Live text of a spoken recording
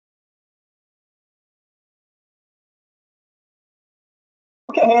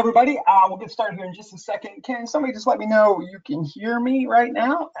Okay, hey everybody, we'll get started here in just a second. Can somebody just let me know you can hear me right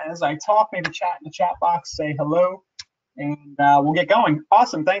now as I talk? Maybe chat in the chat box, say hello, and we'll get going.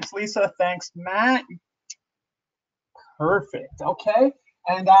 Awesome, thanks Lisa, thanks Matt. Perfect, okay.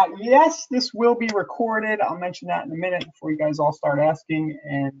 And yes, this will be recorded. I'll mention that in a minute before you guys all start asking.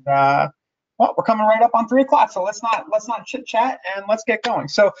 And well, we're coming right up on 3 o'clock, so let's not chit chat and let's get going.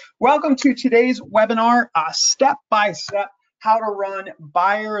 So welcome to today's webinar, step by step how to run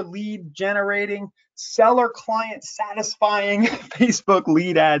buyer lead generating, seller client satisfying Facebook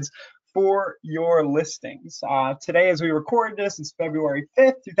lead ads for your listings. Today, as we record this, it's February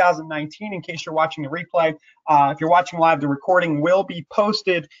 5th, 2019, in case you're watching the replay. If you're watching live, the recording will be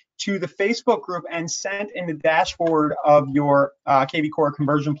posted to the Facebook group and sent in the dashboard of your KV Core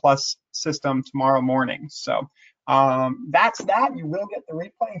Conversion Plus system tomorrow morning. So that's that. You will get the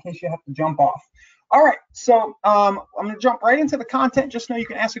replay in case you have to jump off. All right, so I'm going to jump right into the content. Just know you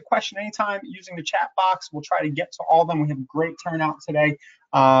can ask a question anytime using the chat box. We'll try to get to all of them. We have a great turnout today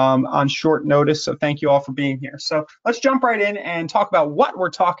on short notice, so thank you all for being here. So let's jump right in and talk about what we're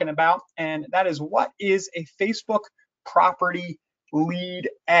talking about, and that is what is a Facebook property lead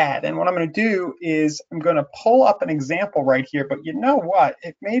ad. And what I'm going to do is I'm going to pull up an example right here, but you know what?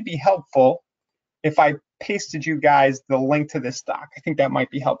 It may be helpful if I pasted you guys the link to this doc. I think that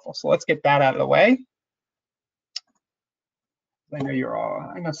might be helpful. So let's get that out of the way.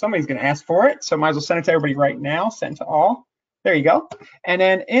 I know somebody's going to ask for it, so might as well send it to everybody right now. Send to all. There you go. And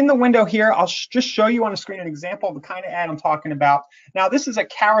then in the window here, I'll just show you on the screen an example of the kind of ad I'm talking about. Now, this is a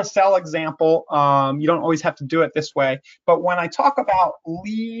carousel example. You don't always have to do it this way. But when I talk about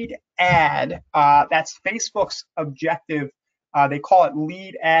lead ad, that's Facebook's objective. They call it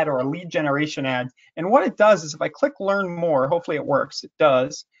lead ad or a lead generation ad. And what it does is if I click learn more, hopefully it works. It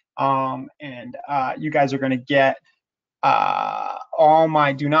does. You guys are going to get all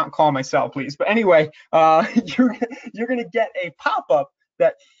my do not call my cell, please. But anyway, you're going to get a pop-up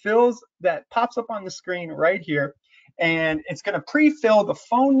that pops up on the screen right here. And it's going to pre-fill the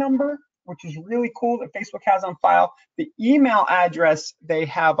phone number, which is really cool that Facebook has on file, the email address they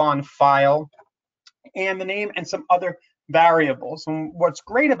have on file, and the name and some other variables. And what's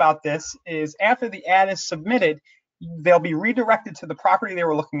great about this is after the ad is submitted, they'll be redirected to the property they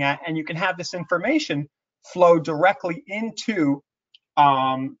were looking at, and you can have this information flow directly into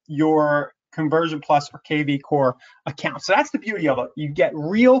your Conversion Plus or KV Core account. So that's the beauty of it. You get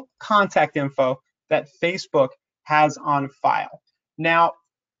real contact info that Facebook has on file. Now,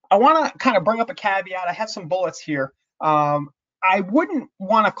 I want to kind of bring up a caveat. I have some bullets here. I wouldn't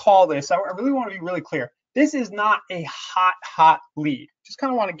want to call this, I really want to be really clear. This is not a hot lead. Just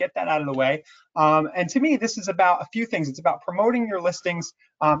kind of want to get that out of the way. And to me, this is about a few things. It's about promoting your listings,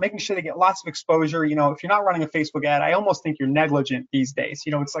 making sure they get lots of exposure. You know, if you're not running a Facebook ad, I almost think you're negligent these days.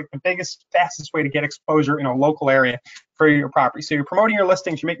 You know, it's like the biggest, fastest way to get exposure in a local area for your property. So you're promoting your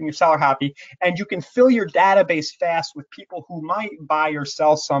listings, you're making your seller happy, and you can fill your database fast with people who might buy or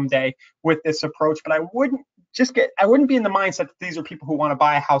sell someday with this approach. But I wouldn't be in the mindset that these are people who want to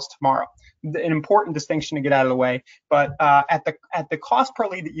buy a house tomorrow. An important distinction to get out of the way. But at the cost per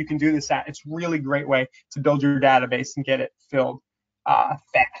lead that you can do this at, it's really great way to build your database and get it filled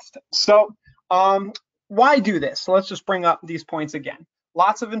fast. So why do this? So let's just bring up these points again.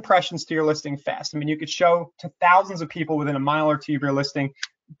 Lots of impressions to your listing fast. I mean, you could show to thousands of people within a mile or two of your listing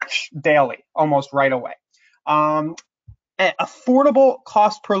daily, almost right away. Affordable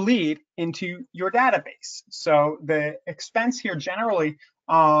cost per lead into your database. So the expense here generally,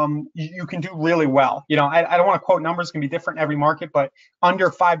 you can do really well. You know, I don't want to quote numbers, can be different in every market, but under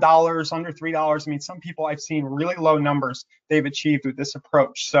 $5, under $3. I mean, some people I've seen really low numbers they've achieved with this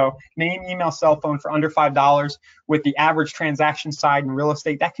approach. So name, email, cell phone for under $5 with the average transaction side in real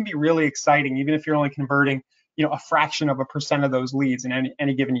estate, that can be really exciting, even if you're only converting, you know, a fraction of a percent of those leads in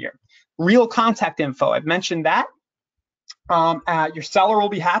any given year. Real contact info, I've mentioned that. Your seller will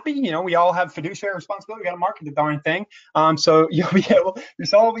be happy. You know, we all have fiduciary responsibility. We got to market the darn thing. So your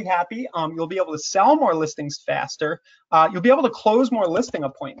seller will be happy. You'll be able to sell more listings faster. You'll be able to close more listing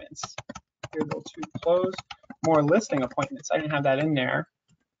appointments. You're able to close more listing appointments. I didn't have that in there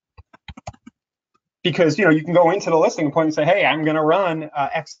because, you know, you can go into the listing appointment and say, hey, I'm going to run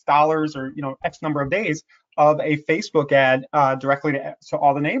X dollars or, you know, X number of days of a Facebook ad directly to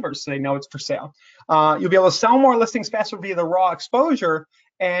all the neighbors so they know it's for sale. You'll be able to sell more listings faster via the raw exposure,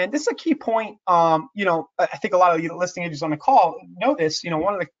 And this is a key point. You know, I think a lot of the listing agents on the call know this. You know,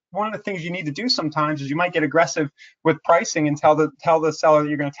 one of the things you need to do sometimes is you might get aggressive with pricing and tell the seller that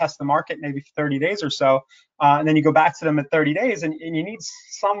you're going to test the market maybe for 30 days or so, and then you go back to them at 30 days, and you need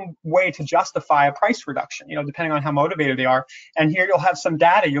some way to justify a price reduction. You know, depending on how motivated they are. And here you'll have some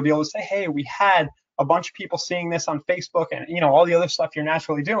data. You'll be able to say, hey, we had a bunch of people seeing this on Facebook, and you know all the other stuff you're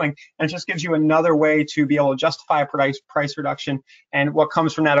naturally doing, and it just gives you another way to be able to justify a price reduction. And what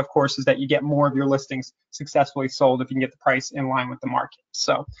comes from that, of course, is that you get more of your listings successfully sold if you can get the price in line with the market.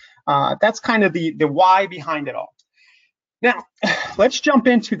 So that's kind of the why behind it all. Now let's jump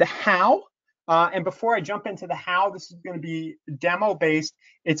into the how. And before I jump into the how, this is going to be demo based.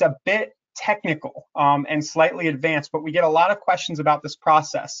 It's a bit technical and slightly advanced, but we get a lot of questions about this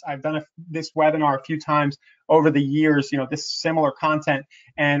process. I've done this webinar a few times over the years, you know, this similar content,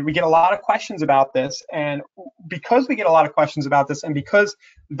 and we get a lot of questions about this. And because we get a lot of questions about this, and because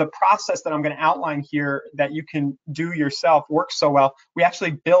the process that I'm going to outline here that you can do yourself works so well, we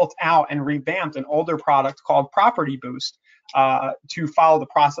actually built out and revamped an older product called Property Boost to follow the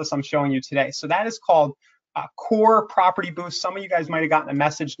process I'm showing you today. So that is called Core Property Boost. Some of you guys might have gotten a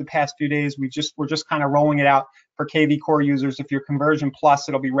message the past few days. We're just kind of rolling it out for KV Core users. If you're Conversion Plus,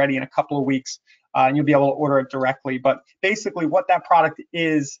 it'll be ready in a couple of weeks, and you'll be able to order it directly. But basically, what that product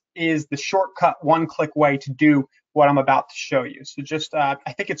is the shortcut, one-click way to do what I'm about to show you. So just, I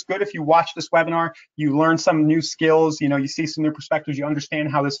think it's good if you watch this webinar, you learn some new skills, you know, you see some new perspectives, you understand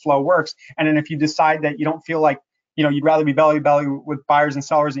how this flow works, and then if you decide that you don't feel like, you know, you'd rather be belly with buyers and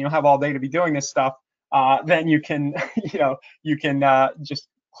sellers, and you don't have all day to be doing this stuff, then you can, you can just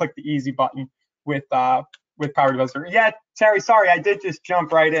click the easy button with Property Boost. Yeah, Terry, sorry, I did just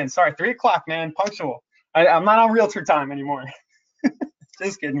jump right in. Sorry, 3 o'clock, man, punctual. I'm not on realtor time anymore.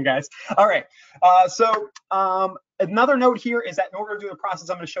 Just kidding, guys. All right. So another note here is that in order to do the process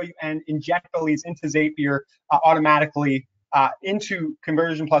I'm going to show you and inject the leads into Zapier automatically into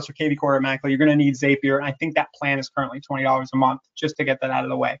Conversion Plus or KV Core automatically, you're going to need Zapier. And I think that plan is currently $20 a month just to get that out of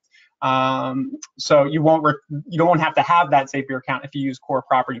the way. So you don't have to have that Zapier account if you use Core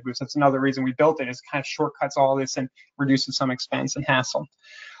Property Boost. That's another reason we built it, is kind of shortcuts all this and reduces some expense and hassle.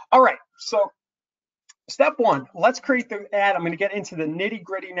 All right, so step one, let's create the ad. I'm going to get into the nitty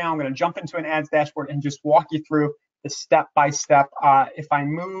gritty now. I'm going to jump into an ads dashboard and just walk you through the step by step. If I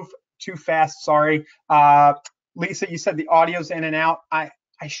move too fast, sorry. Lisa, you said the audio's in and out. I'm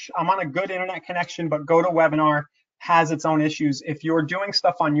on a good internet connection, but GoToWebinar has its own issues. If you're doing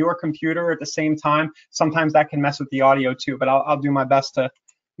stuff on your computer at the same time, sometimes that can mess with the audio too, but I'll do my best to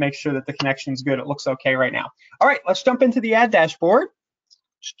make sure that the connection's good. It looks okay right now. All right, let's jump into the ad dashboard.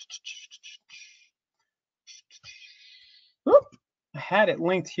 Oop, I had it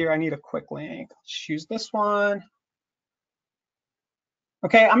linked here. I need a quick link. Let's choose this one.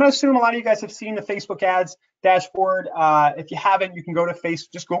 Okay, I'm going to assume a lot of you guys have seen the Facebook ads dashboard. If you haven't, you can go to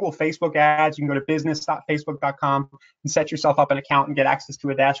just Google Facebook ads. You can go to business.facebook.com and set yourself up an account and get access to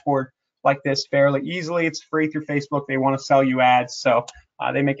a dashboard like this fairly easily. It's free through Facebook. They want to sell you ads, so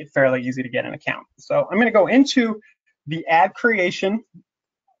they make it fairly easy to get an account. So I'm going to go into the ad creation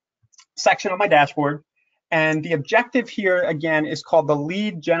section of my dashboard. And the objective here, again, is called the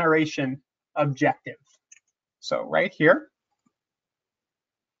lead generation objective. So right here.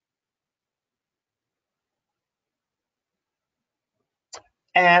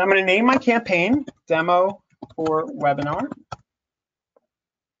 And I'm going to name my campaign Demo for Webinar.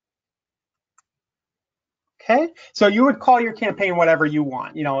 Okay, so you would call your campaign whatever you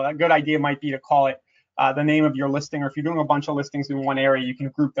want. You know, a good idea might be to call it the name of your listing, or if you're doing a bunch of listings in one area, you can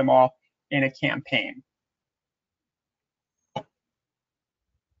group them all in a campaign.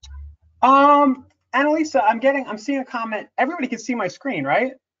 Annalisa, I'm seeing a comment. Everybody can see my screen,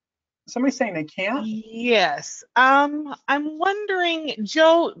 right? Somebody's saying they can't? Yes. I'm wondering,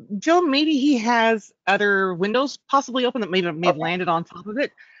 Joe, maybe he has other windows possibly open that may have landed on top of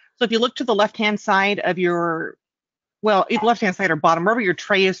it. So if you look to the left-hand side of your, well, either left-hand side or bottom, wherever your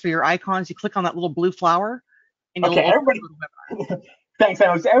tray is for your icons, you click on that little blue flower. And okay, everybody. Thanks,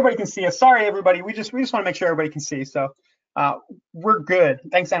 Annalisa. Everybody can see us. Sorry, everybody. We just want to make sure everybody can see. So we're good.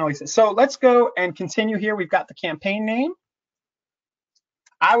 Thanks, Annalisa. So let's go and continue here. We've got the campaign name.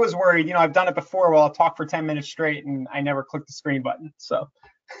 I was worried, you know, I've done it before. Well, I'll talk for 10 minutes straight and I never click the screen button. So,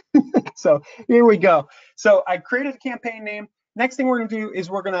 so here we go. So I created a campaign name. Next thing we're going to do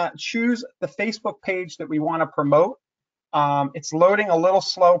is we're going to choose the Facebook page that we want to promote. It's loading a little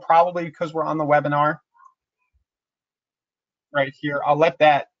slow, probably because we're on the webinar right here. I'll let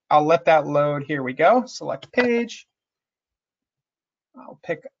that load. Here we go. Select page. I'll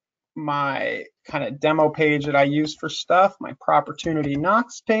pick my kind of demo page that I use for stuff, my Propertunity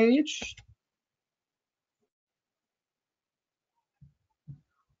Knox page.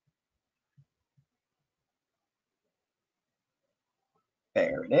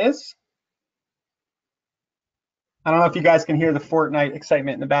 There it is. I don't know if you guys can hear the Fortnite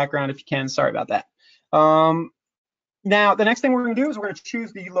excitement in the background. If you can, sorry about that. Now, the next thing we're going to do is we're going to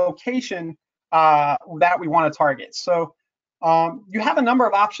choose the location that we want to target. So you have a number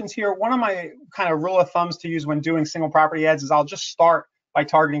of options here. One of my kind of rule of thumbs to use when doing single property ads is I'll just start by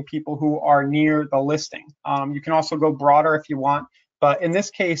targeting people who are near the listing. You can also go broader if you want. But in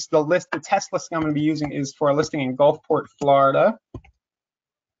this case, the test listing I'm going to be using is for a listing in Gulfport, Florida.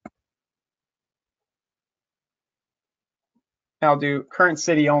 I'll do current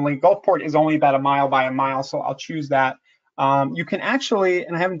city only. Gulfport is only about a mile by a mile, so I'll choose that. You can actually,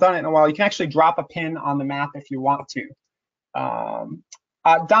 and I haven't done it in a while, you can actually drop a pin on the map if you want to. Don,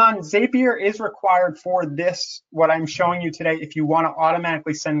 Zapier is required for this, what I'm showing you today, if you want to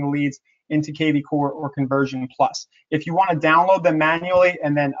automatically send the leads into kvCORE or Conversion Plus. If you want to download them manually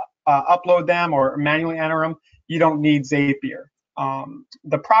and then upload them or manually enter them, you don't need Zapier.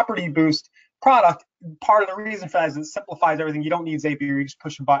 The Property Boost product, part of the reason for that is it simplifies everything. You don't need Zapier, you just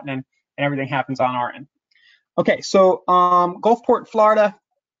push a button and everything happens on our end. Okay, so Gulfport, Florida,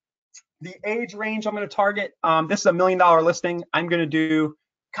 the age range I'm going to target, this is $1 million listing. I'm going to do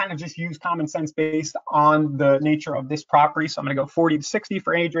kind of just use common sense based on the nature of this property. So I'm going to go 40 to 60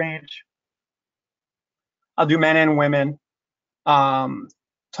 for age range. I'll do men and women.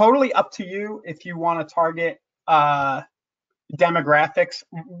 Totally up to you if you want to target demographics.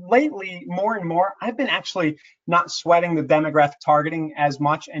 Lately, more and more, I've been actually not sweating the demographic targeting as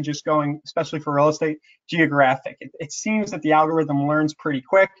much and just going, especially for real estate, geographic. It seems that the algorithm learns pretty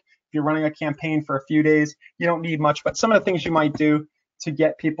quick. If you're running a campaign for a few days, you don't need much, but some of the things you might do to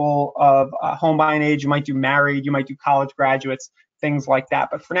get people of home buying age, you might do married, you might do college graduates, things like that.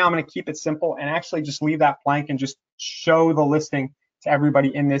 But for now, I'm going to keep it simple and actually just leave that blank and just show the listing to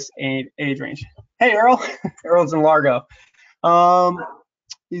everybody in this age range. Hey, Earl. Earl's in Largo.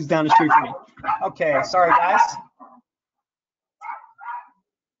 He's down the street from me. Okay, sorry guys.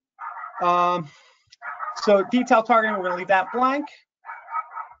 So detail targeting, we're gonna leave that blank.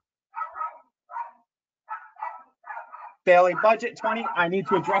 Daily budget 20. I need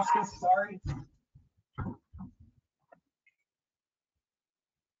to address this, sorry.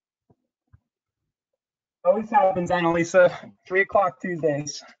 Always happens, Annalisa. 3 o'clock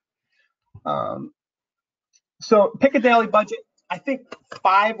Tuesdays. So pick a daily budget. I think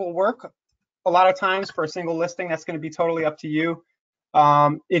 5 will work a lot of times for a single listing. That's going to be totally up to you.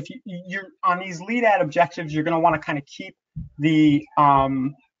 If you're on these lead ad objectives, you're going to want to kind of keep the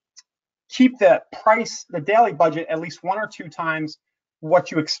price, the daily budget, at least 1 or 2 times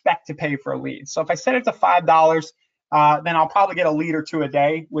what you expect to pay for a lead. So if I set it to $5, then I'll probably get a lead or 2 a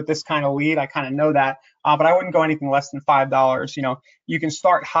day with this kind of lead. I kind of know that, but I wouldn't go anything less than $5. You know, you can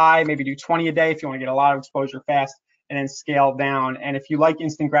start high, maybe do 20 a day if you want to get a lot of exposure fast, and then scale down. And if you like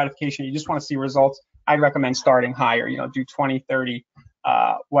instant gratification, you just want to see results, I'd recommend starting higher. You know, do 20, 30,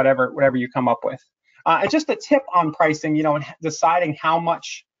 whatever you come up with. And just a tip on pricing, you know, and deciding how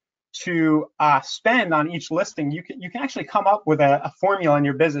much to spend on each listing, you can actually come up with a formula in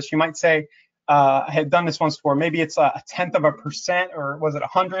your business. You might say, I had done this once before, maybe it's a 0.1%, or was it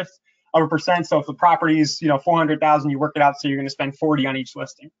 0.1%? So if the property is, you know, 400,000, you work it out so you're going to spend 40 on each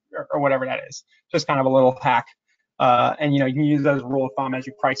listing, or whatever that is. Just kind of a little hack. And you know, you can use that as a rule of thumb as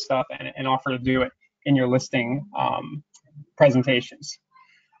you price stuff and offer to do it in your listing presentations.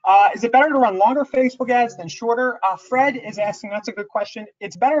 Is it better to run longer Facebook ads than shorter? Fred is asking, that's a good question.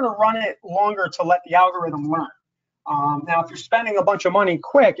 It's better to run it longer to let the algorithm learn. Now, if you're spending a bunch of money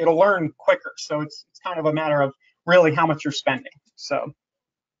quick, it'll learn quicker. So it's kind of a matter of really how much you're spending. So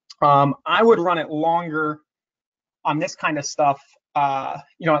I would run it longer on this kind of stuff,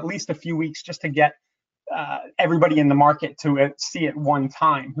 you know, at least a few weeks, just to get everybody in the market to see it one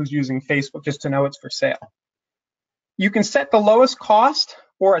time who's using Facebook, just to know it's for sale. You can set the lowest cost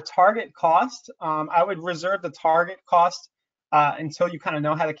or a target cost. I would reserve the target cost until you kind of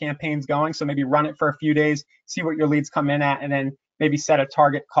know how the campaign's going. So maybe run it for a few days, see what your leads come in at, and then maybe set a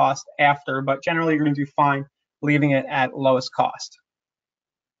target cost after. But generally, you're going to do fine leaving it at lowest cost.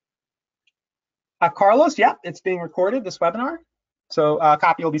 Carlos, yeah, it's being recorded, this webinar. So a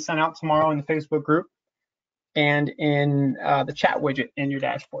copy will be sent out tomorrow in the Facebook group and in the chat widget in your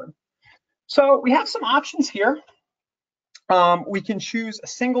dashboard. So we have some options here. We can choose a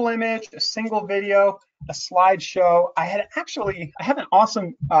single image, a single video, a slideshow. I have an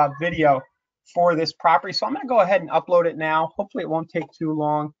awesome video for this property, so I'm going to go ahead and upload it now. Hopefully it won't take too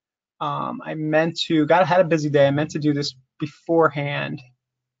long. I meant to, had a busy day. I meant to do this beforehand.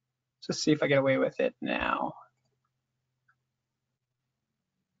 Let's see if I get away with it now.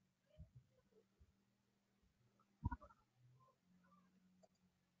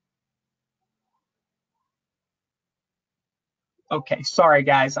 Okay, sorry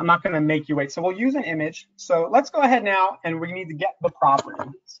guys, I'm not gonna make you wait. So we'll use an image. So let's go ahead now and we need to get the property.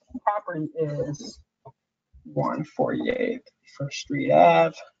 So the property is 148 First Street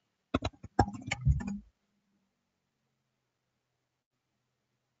Ave.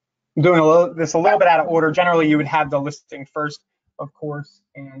 I'm doing this a little bit out of order. Generally, you would have the listing first, of course,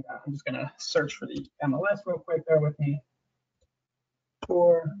 and I'm just gonna search for the MLS real quick. Bear with me.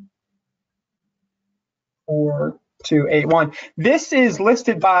 44281. This is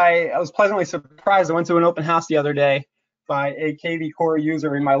listed by, I was pleasantly surprised. I went to an open house the other day by a KV Core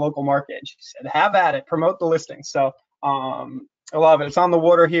user in my local market. She said, have at it, promote the listing. So I love it. It's on the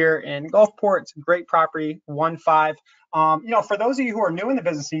water here in Gulfport. It's a great property, 1.5. For those of you who are new in the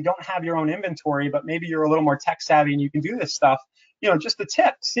business and you don't have your own inventory, but maybe you're a little more tech savvy and you can do this stuff, just a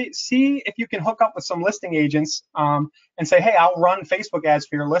tip, see if you can hook up with some listing agents and say, hey, I'll run Facebook ads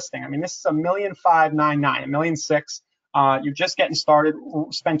for your listing. I mean, this is $1,599, $1,600,000. You're just getting started.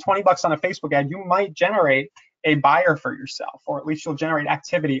 Spend $20 on a Facebook ad. You might generate a buyer for yourself, or at least you'll generate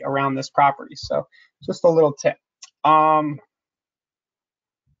activity around this property. So just a little tip.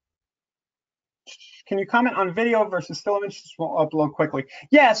 Can you comment on video versus still image? Just will upload quickly.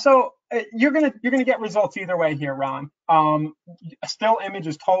 Yeah, so you're gonna get results either way here, Ron. A still image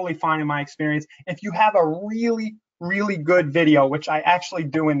is totally fine in my experience. If you have a really good video, which I actually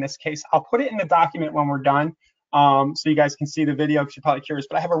do in this case, I'll put it in the document when we're done, so you guys can see the video because you're probably curious.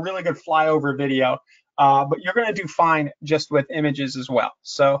 But I have a really good flyover video, but you're gonna do fine just with images as well.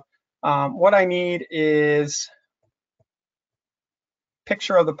 So what I need is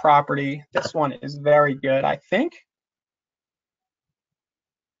picture of the property. This one is very good, I think.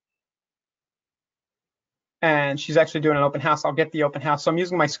 And she's actually doing an open house. I'll get the open house. So I'm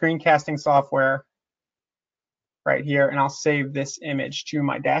using my screencasting software right here, and I'll save this image to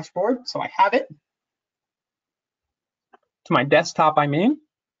my dashboard. So I have it to my desktop, I mean.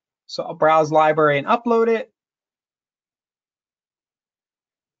 So I'll browse library and upload it.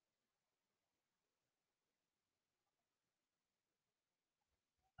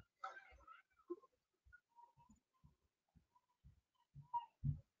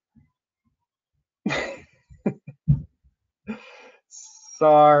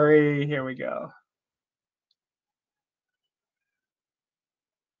 Sorry, here we go.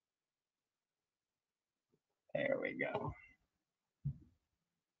 There we go.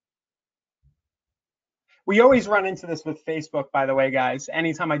 We always run into this with Facebook, by the way, guys.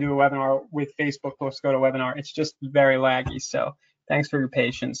 Anytime I do a webinar with Facebook, let's go to webinar, it's just very laggy. So thanks for your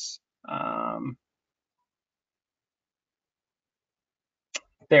patience.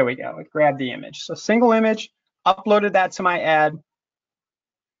 There we go. It grabbed the image. So single image, uploaded that to my ad.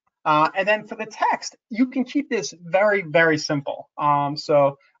 And then for the text, you can keep this very simple.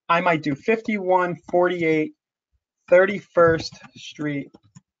 So I might do 5148 31st Street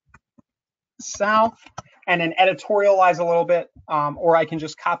South, and then editorialize a little bit, or I can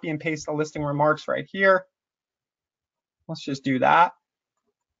just copy and paste the listing remarks right here. Let's just do that.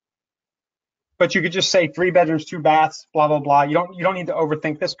 But you could just say 3 bedrooms, 2 baths, blah blah blah. You don't need to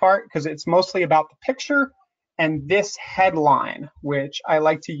overthink this part because it's mostly about the picture and this headline, which I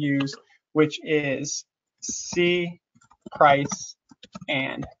like to use, which is see price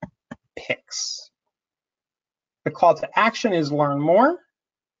and pics. The call to action is learn more.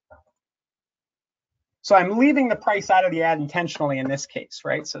 So I'm leaving the price out of the ad intentionally in this case,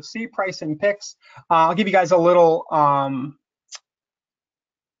 right? So see price and pics. I'll give you guys a little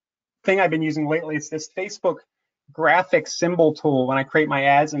thing I've been using lately. It's this Facebook graphic symbol tool when I create my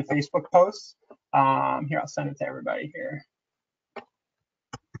ads and Facebook posts. Here, I'll send it to everybody here.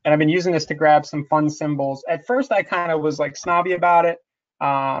 And I've been using this to grab some fun symbols. At first, I kind of was like snobby about it,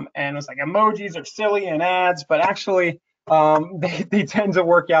 and was like emojis are silly in ads, but actually they tend to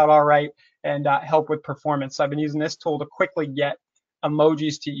work out all right and help with performance. So I've been using this tool to quickly get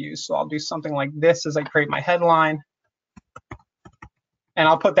emojis to use. So I'll do something like this as I create my headline. And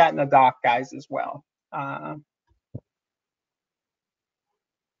I'll put that in the doc, guys, as well.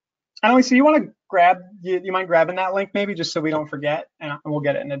 Annalisa, you want to grab, you mind grabbing that link maybe just so we don't forget, and we'll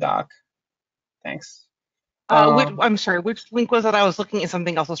get it in the doc. Thanks. I'm sorry, which link was it? I was looking at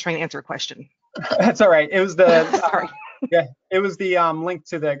something else. I was trying to answer a question. That's all right. It was the sorry. Yeah, it was the link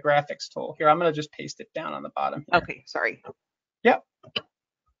to the graphics tool. Here, I'm gonna just paste it down on the bottom here. Okay, sorry. Yep.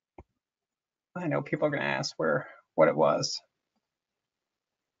 I know people are gonna ask what it was.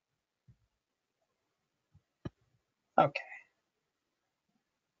 Okay.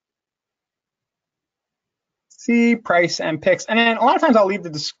 See price and picks, and then a lot of times I'll leave the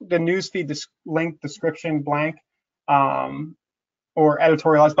newsfeed link description blank, or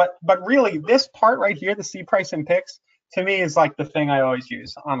editorialize. But really, this part right here, the see price and picks, to me is like the thing I always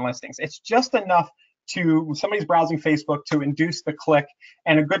use on listings. It's just enough to somebody's browsing Facebook to induce the click,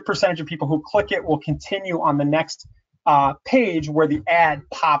 and a good percentage of people who click it will continue on the next page where the ad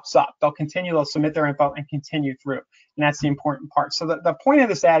pops up. They'll continue, they'll submit their info and continue through. And that's the important part. So the point of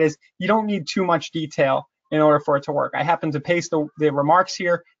this ad is you don't need too much detail in order for it to work. I happen to paste the remarks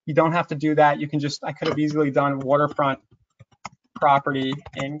here. You don't have to do that. You can just, I could have easily done waterfront property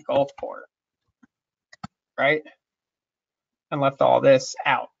in Gulfport, right? And left all this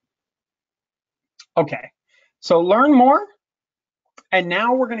out. Okay, so learn more. And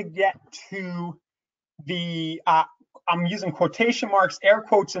now we're gonna get to the, I'm using quotation marks, air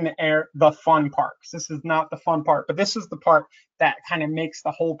quotes in the air, the fun part. This is not the fun part, but this is the part that kind of makes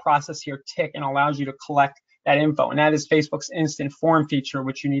the whole process here tick and allows you to collect that info. And that is Facebook's instant form feature,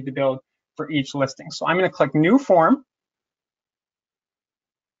 which you need to build for each listing. So I'm going to click new form.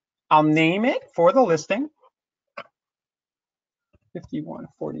 I'll name it for the listing,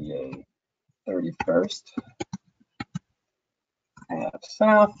 5148 31st Ave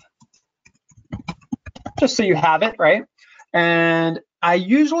South, just so you have it, right? And I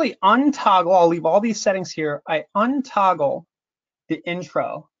usually untoggle, I'll leave all these settings here. I untoggle the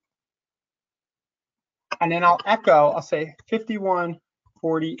intro, and then I'll echo, I'll say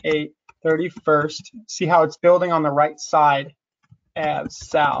 5148 31st. See how it's building on the right side, Ave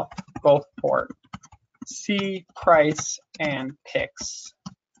South, Gulfport. See price and picks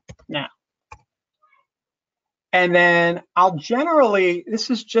now. And then I'll generally, this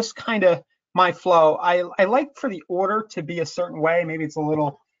is just kind of my flow. I like for the order to be a certain way. Maybe it's a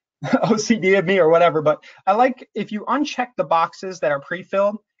little OCD of me or whatever, but I like if you uncheck the boxes that are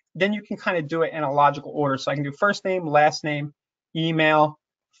pre-filled, then you can kind of do it in a logical order. So I can do first name, last name, email,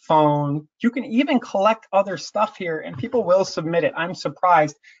 phone. You can even collect other stuff here, and people will submit it. I'm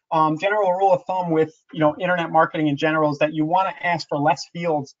surprised. General rule of thumb with internet marketing in general is that you want to ask for less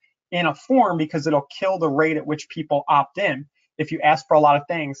fields in a form because it'll kill the rate at which people opt in if you ask for a lot of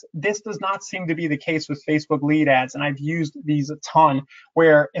things. This does not seem to be the case with Facebook lead ads, and I've used these a ton,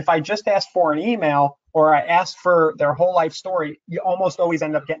 where if I just ask for an email or I ask for their whole life story, you almost always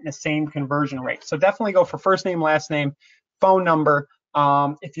end up getting the same conversion rate. So definitely go for first name, last name, phone number.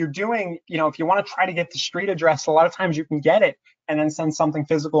 If you're doing, if you want to try to get the street address, a lot of times you can get it and then send something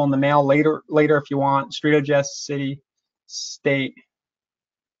physical in the mail later if you want. Street address, city, state,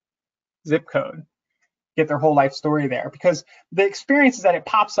 zip code. Get their whole life story there, because the experience is that it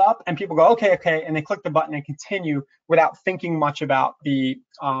pops up and people go, okay, and they click the button and continue without thinking much about the,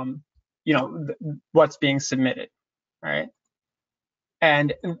 what's being submitted, right?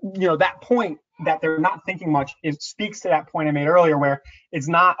 And that point that they're not thinking much, it speaks to that point I made earlier, where it's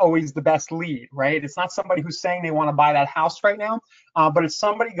not always the best lead, right? It's not somebody who's saying they want to buy that house right now, but it's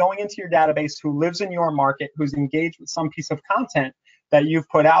somebody going into your database who lives in your market, who's engaged with some piece of content that you've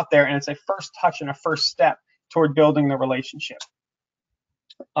put out there, and it's a first touch and a first step toward building the relationship.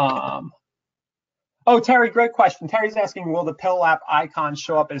 Oh, Terry, great question. Terry's asking, will the Pill app icon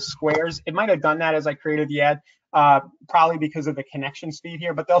show up as squares? It might have done that as I created the ad, probably because of the connection speed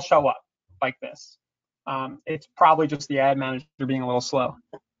here, but they'll show up like this. It's probably just the ad manager being a little slow.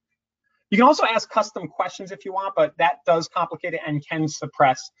 You can also ask custom questions if you want, but that does complicate it and can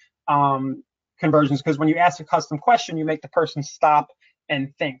suppress conversions, because when you ask a custom question, you make the person stop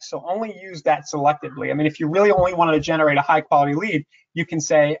and think. So only use that selectively. I mean, if you really only wanted to generate a high quality lead, you can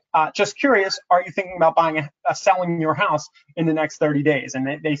say, just curious, are you thinking about buying selling your house in the next 30 days?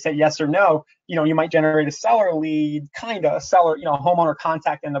 And they say yes or no. You might generate a seller lead, homeowner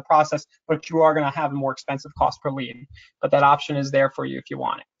contact in the process, but you are going to have a more expensive cost per lead. But that option is there for you if you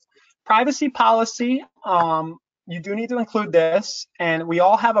want it. Privacy policy, you do need to include this, and we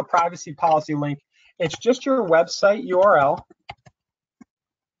all have a privacy policy link. It's just your website URL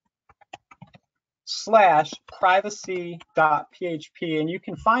 /privacy.php, and you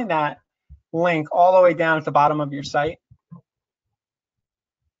can find that link all the way down at the bottom of your site,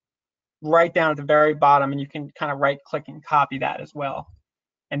 right down at the very bottom, and you can kind of right click and copy that as well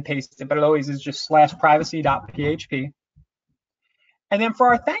and paste it, but it always is just /privacy.php. And then for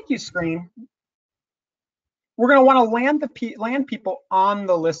our thank you screen, we're going to want to land people on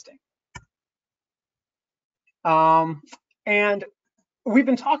the listing. And we've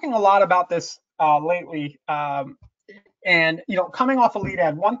been talking a lot about this lately. And coming off a lead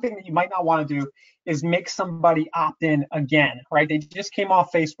ad, one thing that you might not want to do is make somebody opt in again, right? They just came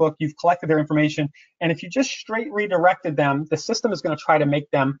off Facebook, you've collected their information, and if you just straight redirected them, the system is going to try to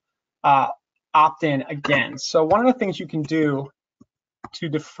make them opt in again. So one of the things you can do to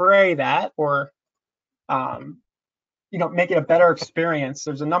defray that, or make it a better experience,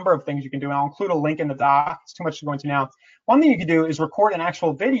 there's a number of things you can do, and I'll include a link in the doc. It's too much to go into now. One thing you can do is record an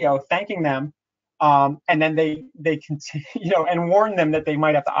actual video thanking them, and then they continue, and warn them that they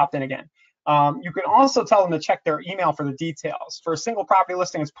might have to opt in again. You can also tell them to check their email for the details. For a single property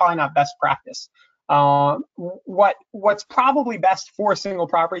listing, it's probably not best practice. What's probably best for a single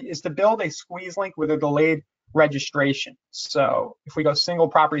property is to build a squeeze link with a delayed registration. So if we go single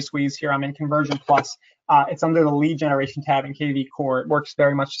property squeeze here, I'm in Conversion Plus. It's under the lead generation tab in KV Core. It works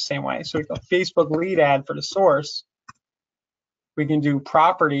very much the same way. So we go Facebook lead ad for the source. We can do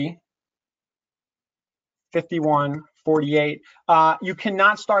property 5148. You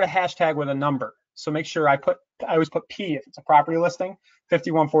cannot start a hashtag with a number. So make sure I always put P if it's a property listing,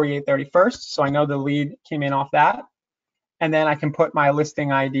 514831st. So I know the lead came in off that. And then I can put my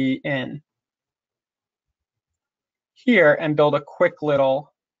listing ID in here and build a quick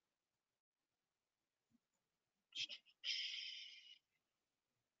little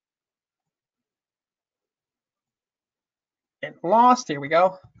lost. Here we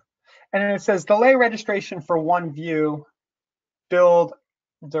go. And then it says delay registration for one view, build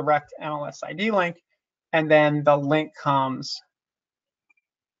direct MLS ID link, and then the link comes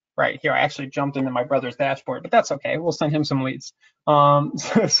right here. I actually jumped into my brother's dashboard, but that's okay. We'll send him some leads.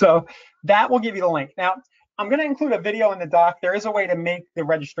 So that will give you the link. Now, I'm going to include a video in the doc. There is a way to make the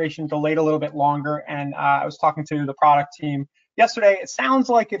registration delayed a little bit longer, and I was talking to the product team yesterday. It sounds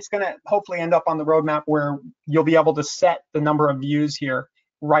like it's going to hopefully end up on the roadmap where you'll be able to set the number of views here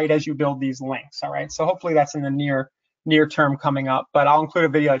right as you build these links. All right, so hopefully that's in the near term coming up, but I'll include a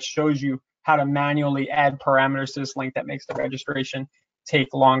video that shows you how to manually add parameters to this link that makes the registration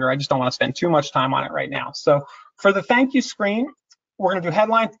take longer. I just don't want to spend too much time on it right now. So for the thank you screen, we're going to do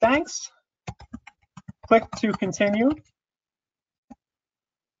headline thanks. Click to continue.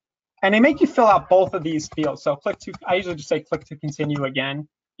 And they make you fill out both of these fields. So I usually just say click to continue again,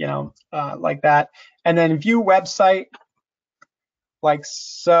 like that. And then view website, like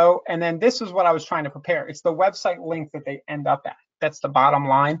so. And then this is what I was trying to prepare. It's the website link that they end up at. That's the bottom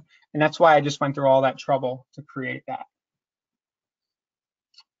line. And that's why I just went through all that trouble to create that.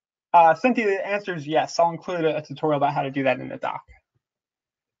 Cynthia, the answer is yes. I'll include a tutorial about how to do that in the doc.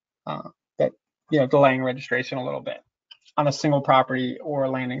 Delaying registration a little bit on a single property or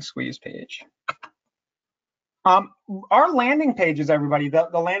landing squeeze page. Our landing pages, everybody, the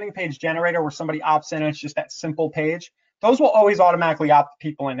landing page generator where somebody opts in, it's just that simple page. Those will always automatically opt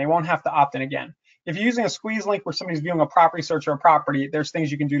people in. They won't have to opt in again. If you're using a squeeze link where somebody's viewing a property search or a property, there's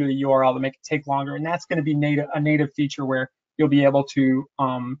things you can do to the URL to make it take longer, and that's going to be a native feature where you'll be able to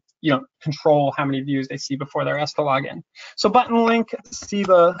control how many views they see before they're asked to log in. So button link, see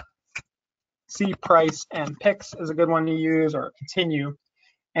price and picks is a good one to use, or continue.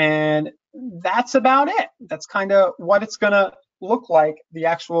 And that's about it. That's kind of what it's going to look like, the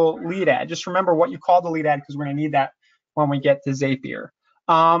actual lead ad. Just remember what you call the lead ad, because we're going to need that when we get to Zapier.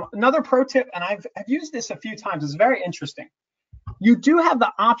 Another pro tip, and I've used this a few times, is very interesting. You do have the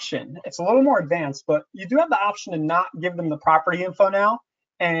option, it's a little more advanced, but you do have the option to not give them the property info now.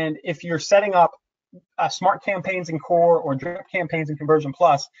 And if you're setting up smart campaigns in Core or drip campaigns in Conversion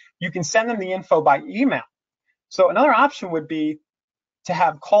Plus, you can send them the info by email. So another option would be to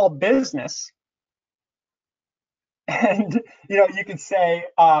have call business, and you could say,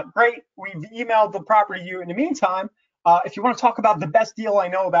 great, we've emailed the property to you. In the meantime, if you want to talk about the best deal I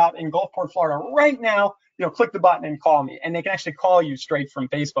know about in Gulfport, Florida right now, click the button and call me. And they can actually call you straight from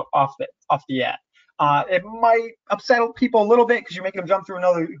Facebook off the ad. It might upset people a little bit because you're making them jump through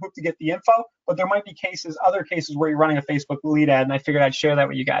another hoop to get the info, but there might be other cases where you're running a Facebook lead ad, and I figured I'd share that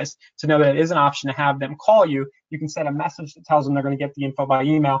with you guys to know that it is an option to have them call you. You can send a message that tells them they're going to get the info by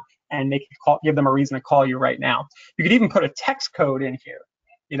email, and they can give them a reason to call you right now. You could even put a text code in here.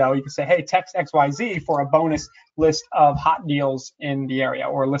 You can say, hey, text XYZ for a bonus list of hot deals in the area,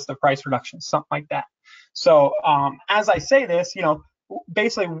 or a list of price reductions, something like that. So as I say this,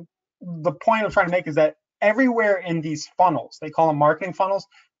 basically the point I'm trying to make is that everywhere in these funnels, they call them marketing funnels,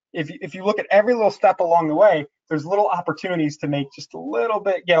 if you look at every little step along the way, there's little opportunities to make get a little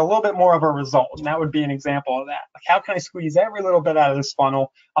bit more of a result. And that would be an example of that. Like, how can I squeeze every little bit out of this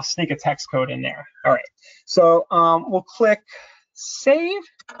funnel? I'll sneak a text code in there. All right. So we'll click save.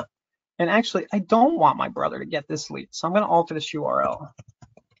 And actually, I don't want my brother to get this lead, so I'm going to alter this URL.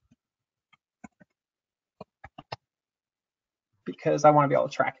 because I want to be able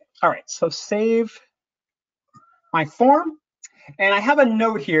to track it. All right, so save my form. And I have a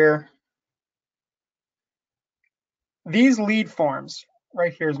note here. These lead forms,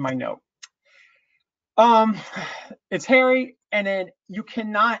 right here's my note. It's hairy, and then you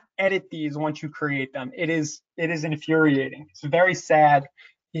cannot edit these once you create them. It is infuriating. It's very sad.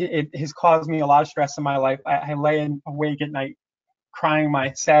 It has caused me a lot of stress in my life. I lay awake at night crying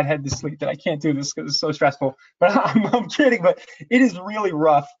my sad head to sleep that I can't do this because it's so stressful. But I'm kidding, but it is really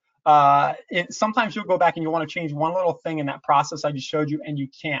rough. Sometimes you'll go back and you want to change one little thing in that process I just showed you, and you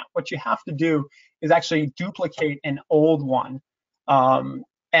can't. What you have to do is actually duplicate an old one, and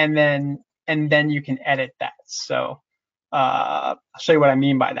then you can edit that. So I'll show you what I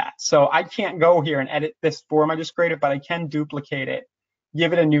mean by that. So I can't go here and edit this form I just created, but I can duplicate it,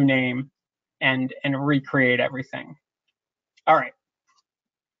 give it a new name, and recreate everything. All right.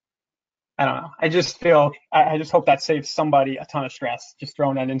 I don't know. I just feel, I just hope that saves somebody a ton of stress, just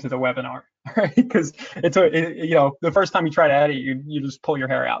throwing that into the webinar, right? Because you know, the first time you try to edit, you just pull your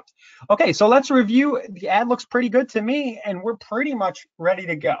hair out. Okay, so let's review. The ad looks pretty good to me, and we're pretty much ready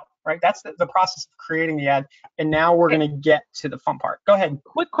to go, right? That's the process of creating the ad, and now we're going to get to the fun part. Go ahead.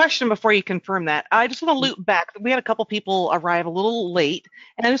 Quick question before you confirm that. I just want to loop back. We had a couple people arrive a little late,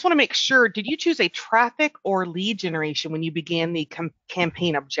 and I just want to make sure, did you choose a traffic or lead generation when you began the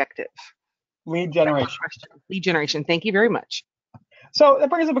campaign objective? Lead generation. Lead generation. Thank you very much. So that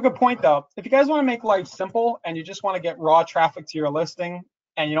brings up a good point, though. If you guys want to make life simple and you just want to get raw traffic to your listing,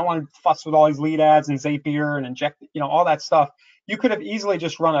 and you don't want to fuss with all these lead ads and Zapier and inject, you know, all that stuff, you could have easily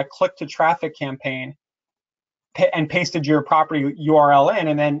just run a click to traffic campaign and pasted your property URL in,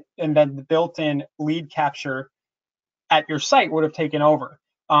 and then the built-in lead capture at your site would have taken over.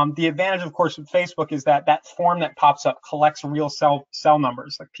 The advantage, of course, with Facebook is that that form that pops up collects real cell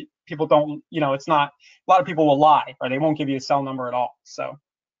numbers. Like people don't, you know, it's not, a lot of people will lie, or they won't give you a cell number at all. So,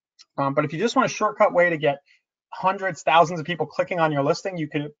 but if you just want a shortcut way to get hundreds, thousands of people clicking on your listing, you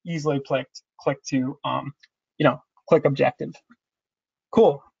could easily click to, you know, click objective.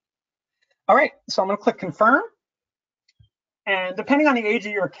 Cool. All right, so I'm gonna click confirm. And depending on the age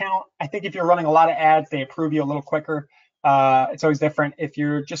of your account, I think if you're running a lot of ads, they approve you a little quicker. It's always different. If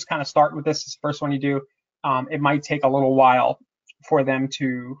you're just kind of starting with this, it's the first one you do, it might take a little while for them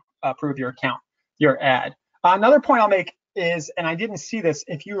to approve your account, your ad. Another point I'll make is, and I didn't see this,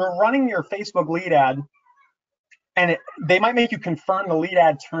 if you are running your Facebook lead ad, and they might make you confirm the lead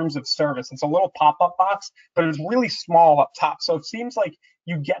ad terms of service. It's a little pop-up box, but it's really small up top. So it seems like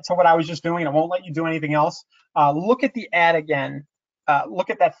you get to what I was just doing, and it won't let you do anything else. Look at the ad again. Look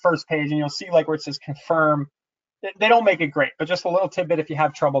at that first page, and you'll see like where it says confirm. They don't make it great, but just a little tidbit. If you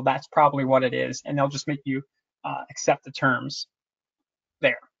have trouble, that's probably what it is, and they'll just make you accept the terms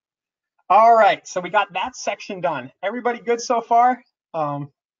there. All right, so we got that section done. Everybody good so far?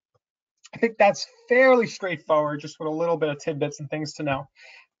 I think that's fairly straightforward, just with a little bit of tidbits and things to know.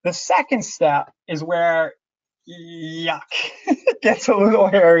 The second step is where, yuck, it gets a little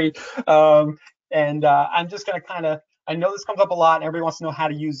hairy. I'm just going to kind of, I know this comes up a lot and everybody wants to know how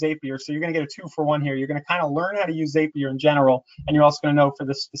to use Zapier. So you're going to get a 2-for-1 here. You're going to kind of learn how to use Zapier in general. And you're also going to know for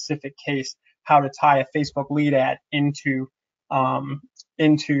this specific case, how to tie a Facebook lead ad into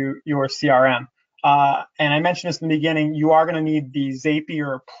your CRM. And I mentioned this in the beginning, you are going to need the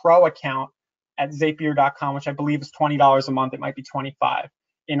Zapier Pro account at Zapier.com, which I believe is $20 a month. It might be $25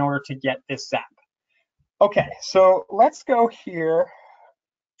 in order to get this Zap. Okay, so let's go here.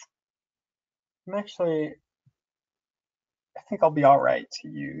 I think I'll be all right to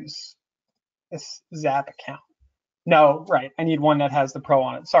use this Zap account. No, right, I need one that has the Pro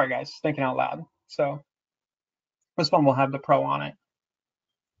on it. Sorry guys, thinking out loud. So this one will have the Pro on it.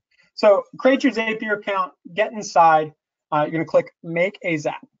 So create your Zapier account, get inside, you're gonna click make a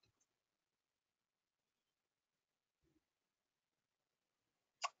Zap.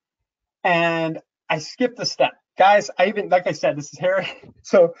 And I skipped a step. Guys, like I said, this is hairy.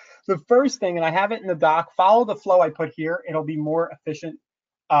 So the first thing, and I have it in the doc, follow the flow I put here. It'll be more efficient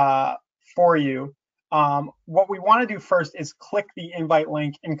for you. What we want to do first is click the invite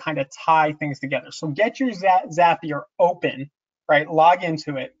link and kind of tie things together. So get your Zapier open, right? Log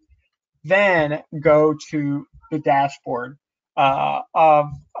into it. Then go to the dashboard of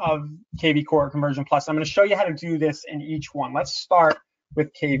KV Core Conversion Plus. I'm going to show you how to do this in each one. Let's start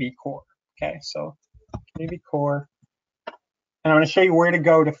with KV Core. Okay, so KV Core, and I'm going to show you where to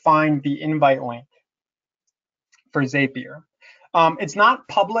go to find the invite link for Zapier. It's not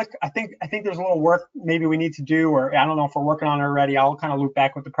public. I think there's a little work maybe we need to do, or I don't know if we're working on it already. I'll kind of loop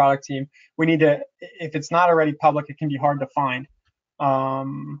back with the product team. We need to, if it's not already public, it can be hard to find.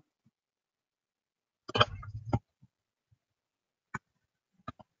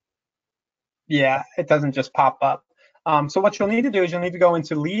 Yeah, it doesn't just pop up. So what you'll need to do is you'll need to go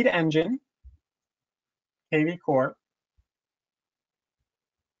into Lead Engine, KV Core.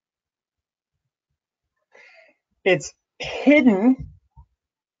 It's hidden,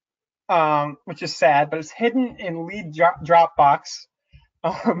 which is sad, but it's hidden in Lead Dropbox.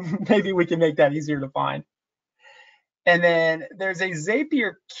 Maybe we can make that easier to find. And then there's a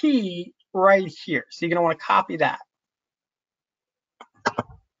Zapier key right here. So you're going to want to copy that.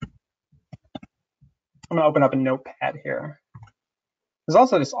 I'm going to open up a notepad here. There's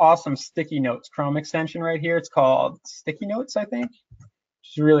also this awesome Sticky Notes Chrome extension right here. It's called Sticky Notes, I think.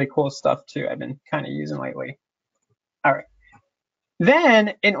 Which is really cool stuff too. I've been kind of using lately. All right.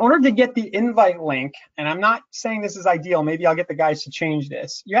 Then in order to get the invite link, and I'm not saying this is ideal, maybe I'll get the guys to change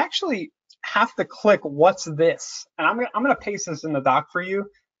this. You actually have to click what's this? And I'm gonna paste this in the doc for you,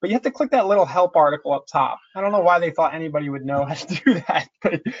 but you have to click that little help article up top. I don't know why they thought anybody would know how to do that,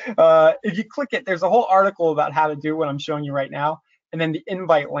 but if you click it, there's a whole article about how to do what I'm showing you right now. And then the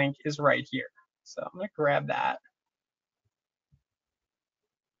invite link is right here. So I'm gonna grab that.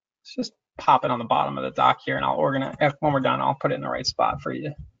 It's just pop it on the bottom of the doc here, and I'll organize. When we're done, I'll put it in the right spot for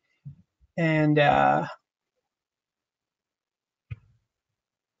you. And then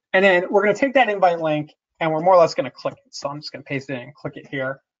we're going to take that invite link, and we're more or less going to click it. So I'm just going to paste it in and click it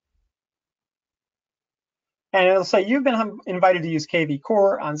here. And it'll say you've been invited to use KV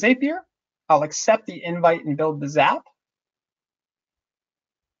Core on Zapier. I'll accept the invite and build the Zap.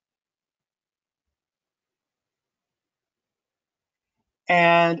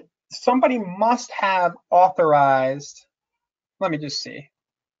 And somebody must have authorized, let me just see.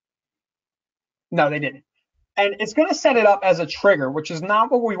 No, they didn't. And it's going to set it up as a trigger, which is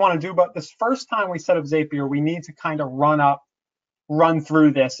not what we want to do. But this first time we set up Zapier, we need to kind of run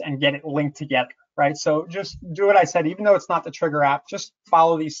through this and get it linked together, right? So just do what I said, even though it's not the trigger app, just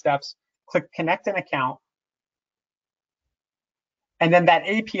follow these steps, click connect an account. And then that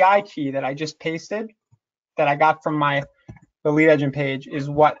API key that I just pasted, that I got from the Lead Engine page, is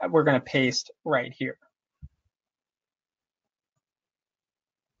what we're going to paste right here.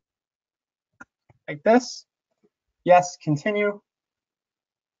 Like this. Yes, continue.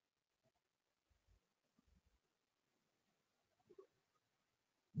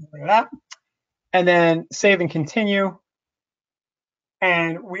 Look at that. And then save and continue.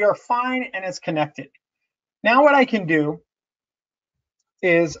 And we are fine, and it's connected. Now what I can do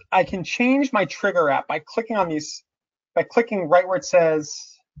is I can change my trigger app by clicking on these, by clicking right where it says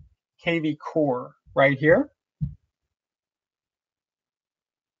KV Core right here.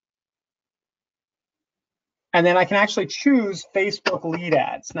 And then I can actually choose Facebook lead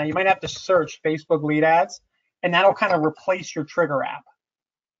ads. Now you might have to search Facebook lead ads, and that'll kind of replace your trigger app.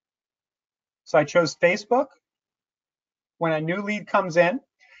 So I chose Facebook. When a new lead comes in,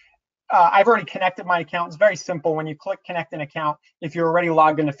 I've already connected my account. It's very simple. When you click connect an account, if you're already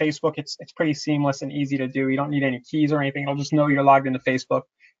logged into Facebook, it's pretty seamless and easy to do. You don't need any keys or anything. It'll just know you're logged into Facebook,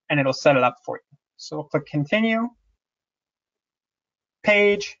 and it'll set it up for you. So we'll click continue.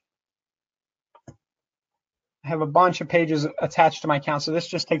 Page. I have a bunch of pages attached to my account, so this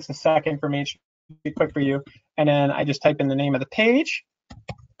just takes a second for me. It should be quick for you. And then I just type in the name of the page,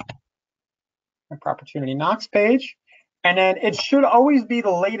 my Opportunity Knox page. And then it should always be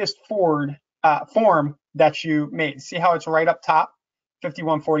the latest form that you made. See how it's right up top?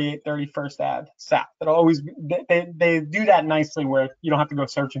 5148 31st Ave, SAP. It'll always, they do that nicely where you don't have to go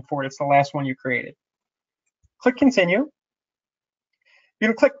searching for it. It's the last one you created. Click continue. You're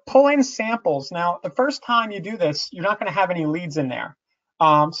gonna click pull in samples. Now, the first time you do this, you're not gonna have any leads in there.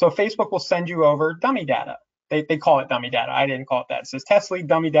 So Facebook will send you over dummy data. They call it dummy data. I didn't call it that. It says test lead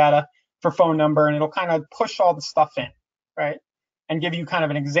dummy data for phone number, and it'll kind of push all the stuff in, right? And give you kind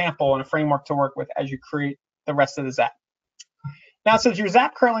of an example and a framework to work with as you create the rest of the Zap. Now it says your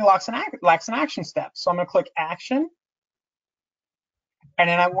Zap currently lacks an action step. So I'm gonna click action. And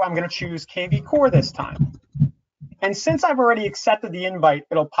then I'm gonna choose KV Core this time. And since I've already accepted the invite,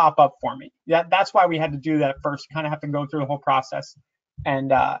 it'll pop up for me. That's why we had to do that at first. You kind of have to go through the whole process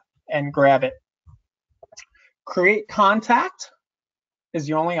and grab it. Create contact is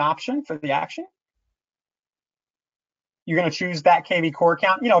the only option for the action. You're going to choose that KV Core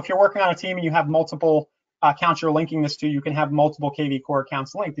account. You know, if you're working on a team and you have multiple accounts you're linking this to, you can have multiple KV Core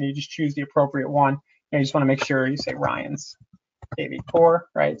accounts linked, and you just choose the appropriate one. And you just want to make sure you say Ryan's KV Core,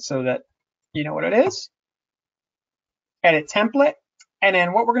 right, so that you know what it is. Edit template. And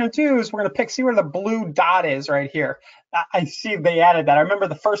then what we're going to do is we're going to pick, see where the blue dot is right here. I see they added that. I remember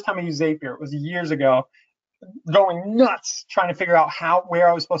the first time I used Zapier, it was years ago, going nuts trying to figure out where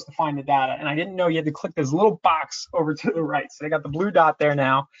I was supposed to find the data. And I didn't know you had to click this little box over to the right. So they got the blue dot there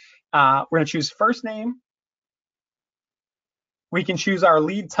now. We're going to choose first name. We can choose our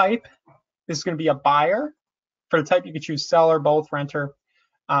lead type. This is going to be a buyer. For the type, you can choose seller, both, renter.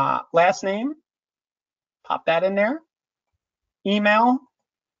 Last name, pop that in there. Email,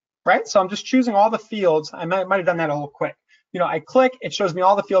 right? So I'm just choosing all the fields. I might have done that a little quick. I click, it shows me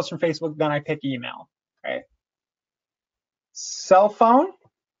all the fields from Facebook, then I pick email, right? Cell phone,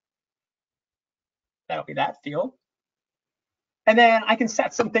 that'll be that field. And then I can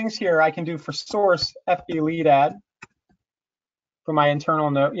set some things here. I can do for source, FB lead ad for my internal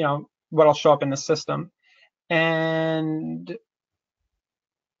note, what'll show up in the system. And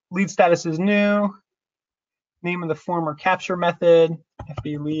lead status is new. Name of the form or capture method,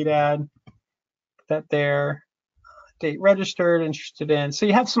 FB lead ad, put that there. Date registered, interested in. So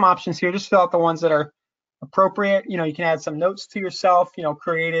you have some options here. Just fill out the ones that are appropriate. You can add some notes to yourself,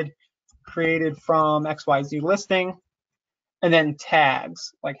 created from XYZ listing, and then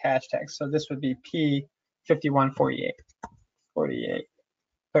tags like hashtags. So this would be P5148, 48,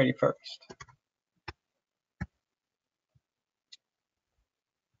 31st.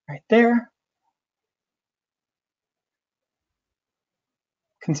 Right there.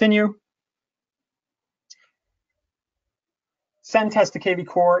 Continue. Send test to KV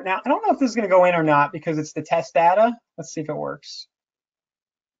Core. Now, I don't know if this is going to go in or not because it's the test data. Let's see if it works.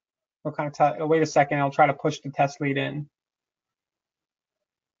 We'll kind of wait a second. I'll try to push the test lead in.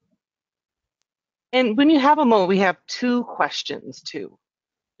 And when you have a moment, we have 2 questions too.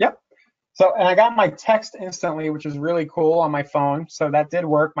 Yep. So, and I got my text instantly, which is really cool on my phone. So that did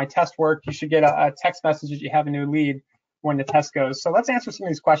work. My test worked. You should get a text message that you have a new lead when the test goes. So let's answer some of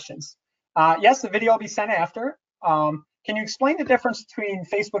these questions. Yes, the video will be sent after. Can you explain the difference between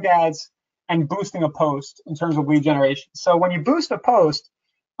Facebook ads and boosting a post in terms of lead generation? So when you boost a post,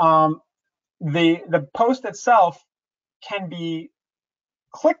 the post itself can be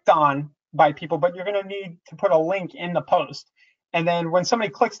clicked on by people, but you're going to need to put a link in the post. And then when somebody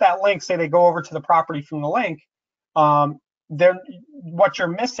clicks that link, say they go over to the property from the link, what you're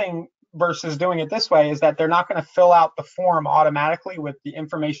missing versus doing it this way is that they're not going to fill out the form automatically with the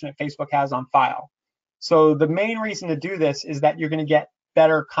information that Facebook has on file. So the main reason to do this is that you're going to get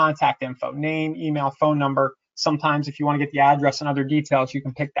better contact info, name, email, phone number. Sometimes if you want to get the address and other details, you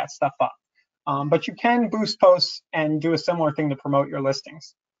can pick that stuff up. But you can boost posts and do a similar thing to promote your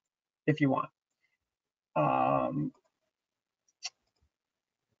listings if you want.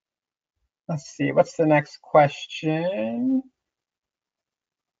 Let's see, what's the next question?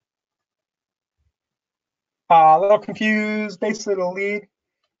 A little confused, basically the lead.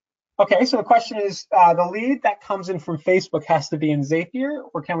 Okay, so the question is, the lead that comes in from Facebook has to be in Zapier,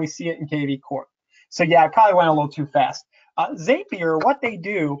 or can we see it in KV Core? So yeah, I probably went a little too fast. Zapier, what they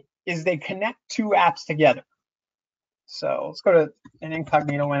do is they connect 2 apps together. So let's go to an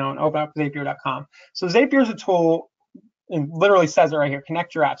incognito window and open up Zapier.com. So Zapier is a tool, and literally says it right here,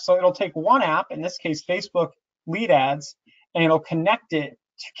 connect your apps. So it'll take one app, in this case, Facebook lead ads, and it'll connect it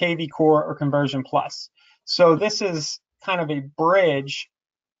to KV Core or Conversion Plus. So this is kind of a bridge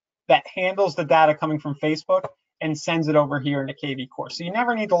that handles the data coming from Facebook and sends it over here into KV Core. So you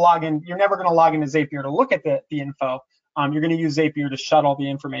never need to log in. You're never going to log into Zapier to look at the info. You're going to use Zapier to shuttle the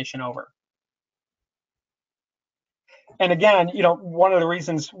information over. And again, one of the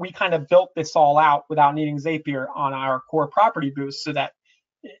reasons we kind of built this all out without needing Zapier on our core property boost, so that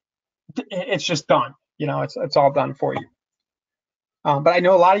it's just done. It's all done for you. But I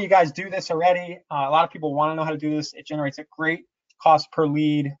know a lot of you guys do this already. A lot of people want to know how to do this. It generates a great cost per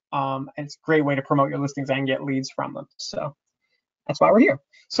lead, and it's a great way to promote your listings and get leads from them. So that's why we're here.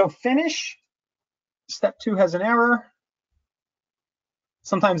 So finish. Step 2 has an error.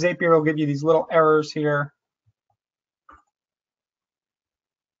 Sometimes Zapier will give you these little errors here.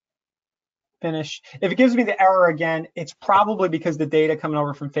 Finish. If it gives me the error again, it's probably because the data coming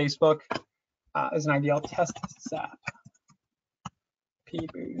over from Facebook is an ideal test zap.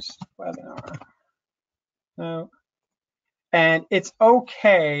 Pboost webinar. No. And it's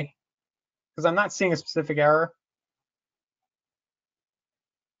okay because I'm not seeing a specific error.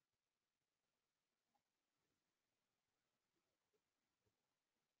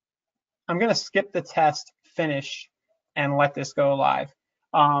 I'm going to skip the test, finish, and let this go live,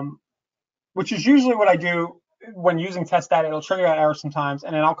 which is usually what I do when using test data. It'll trigger that error sometimes,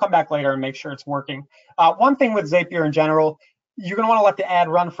 and then I'll come back later and make sure it's working. One thing with Zapier in general, you're going to want to let the ad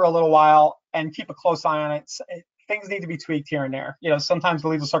run for a little while and keep a close eye on it. Things need to be tweaked here and there. Sometimes the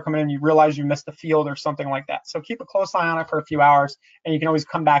leads will start coming in and you realize you missed a field or something like that. So keep a close eye on it for a few hours, and you can always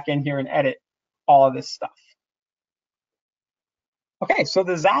come back in here and edit all of this stuff. Okay, so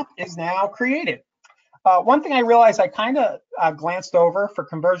the Zap is now created. One thing I realized I kind of glanced over for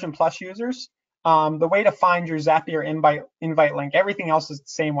Conversion Plus users, the way to find your Zapier invite link, everything else is the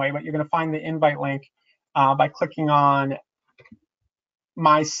same way, but you're going to find the invite link by clicking on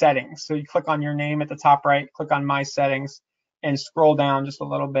My Settings. So you click on your name at the top right, click on My Settings, and scroll down just a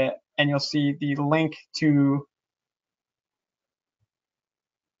little bit, and you'll see the link to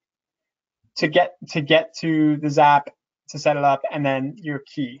get to the Zap to set it up, and then your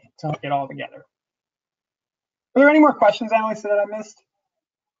key to hook it all together. Are there any more questions, Annalisa, that I missed?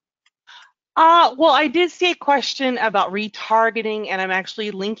 Well, I did see a question about retargeting, and I'm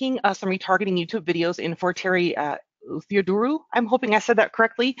actually linking some retargeting YouTube videos in for Terry Theodorou. I'm hoping I said that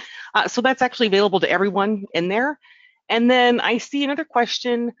correctly. So that's actually available to everyone in there. And then I see another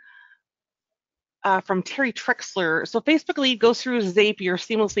question from Terry Trexler. So Facebook Lead goes through Zapier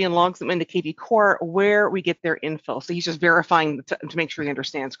seamlessly and logs them into KV Core where we get their info. So he's just verifying to make sure he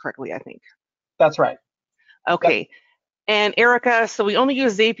understands correctly, I think. That's right. Okay. Yep. And Erica, so we only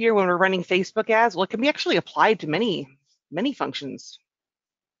use Zapier when we're running Facebook ads. Well, it can be actually applied to many functions.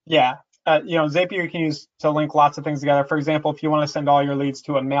 Yeah. Zapier you can use to link lots of things together. For example, if you want to send all your leads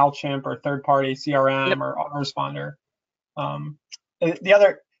to a MailChimp or third-party CRM Yep. or autoresponder.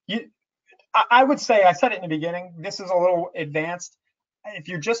 I would say, I said it in the beginning, this is a little advanced. If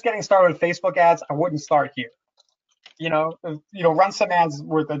you're just getting started with Facebook ads, I wouldn't start here. Run some ads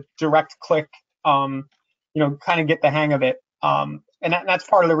with a direct click, kind of get the hang of it. And that's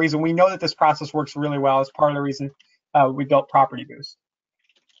part of the reason we know that this process works really well. It's part of the reason we built Property Boost.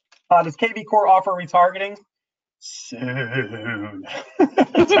 Does KV Core offer retargeting? Soon.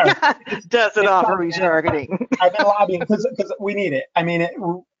 Does it offer retargeting? I've been lobbying because we need it. I mean,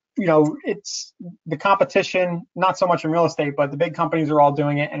 it's the competition, not so much in real estate, but the big companies are all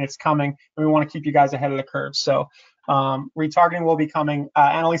doing it, and it's coming, and we want to keep you guys ahead of the curve. So retargeting will be coming.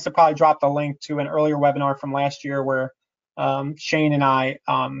 Annalisa probably dropped a link to an earlier webinar from last year where Shane and I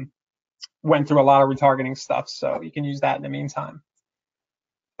went through a lot of retargeting stuff, so you can use that in the meantime.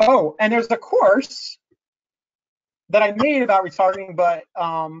 Oh, and there's a course that I made about retargeting, but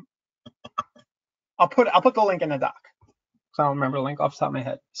I'll put the link in the doc. So I don't remember the link off the top of my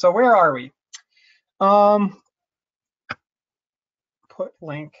head. So where are we? Put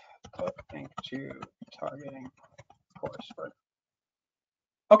link to targeting course.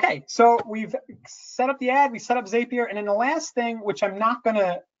 Okay, so we've set up the ad, we set up Zapier, and then the last thing, which I'm not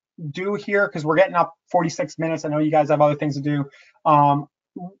gonna do here because we're getting up 46 minutes. I know you guys have other things to do.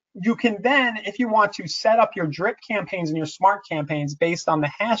 You can then, if you want to, set up your drip campaigns and your smart campaigns based on the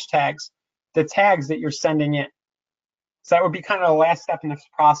hashtags, the tags that you're sending in. So that would be kind of the last step in this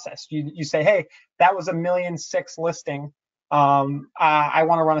process. You say, hey, that was a 1.6 million listing. I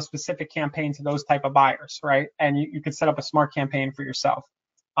want to run a specific campaign to those type of buyers, right? And you could set up a smart campaign for yourself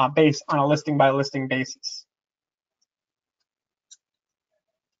based on a listing by listing basis.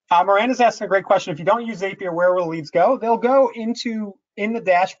 Miranda's asking a great question. If you don't use Zapier, where will leads go? They'll go in the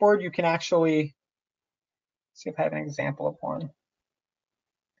dashboard. You can actually see if I have an example of one.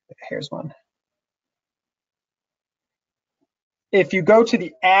 Here's one. If you go to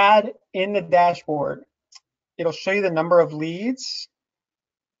the ad in the dashboard, it'll show you the number of leads.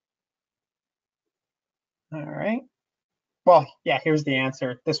 All right. Well, yeah, here's the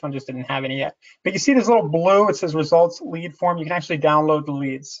answer. This one just didn't have any yet. But you see this little blue, it says results lead form. You can actually download the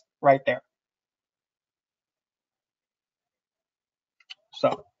leads right there.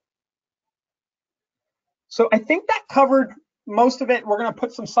 So I think that covered most of it. We're going to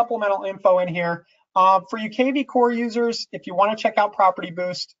put some supplemental info in here. For you KV Core users, if you want to check out Property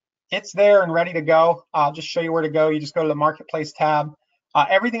Boost, it's there and ready to go. I'll just show you where to go. You just go to the Marketplace tab.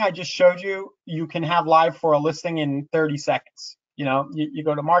 Everything I just showed you, you can have live for a listing in 30 seconds. You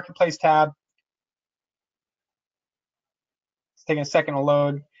go to Marketplace tab. It's taking a second to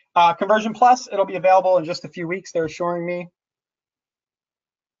load. Conversion Plus, it'll be available in just a few weeks, they're assuring me.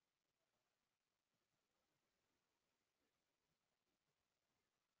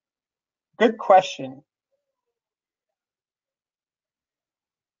 Good question.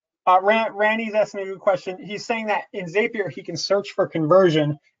 Randy's asking a good question. He's saying that in Zapier, he can search for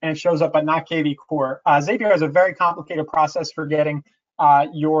conversion and it shows up, but not KV Core. Zapier has a very complicated process for getting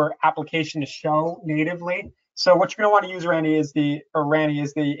your application to show natively. So what you're going to want to use, Randy, is the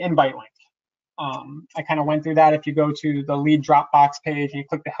invite link. I kind of went through that. If you go to the lead Dropbox page and you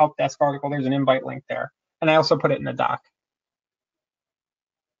click the help desk article, there's an invite link there. And I also put it in the doc.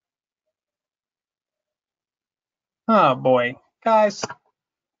 Oh boy, guys,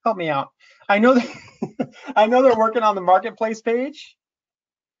 help me out. I know that I know they're working on the Marketplace page.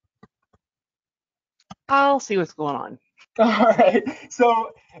 I'll see what's going on. All right.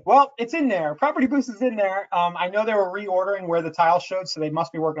 So, well, it's in there. Property Boost is in there. I know they were reordering where the tile showed, so they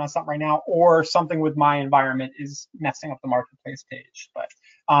must be working on something right now, or something with my environment is messing up the Marketplace page. But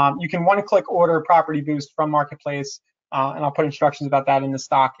you can one-click order Property Boost from Marketplace, and I'll put instructions about that in the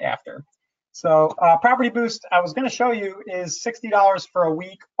stock after. So, Property Boost, I was going to show you, is $60 for a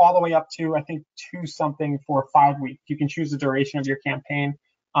week, all the way up to, I think, 2 something for 5 weeks. You can choose the duration of your campaign.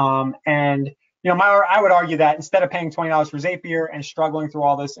 And I would argue that instead of paying $20 for Zapier and struggling through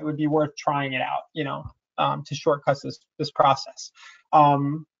all this, it would be worth trying it out, to shortcut this process.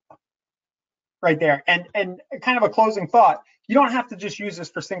 Right there. And kind of a closing thought, you don't have to just use this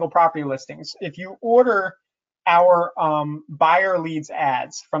for single property listings. If you order our buyer leads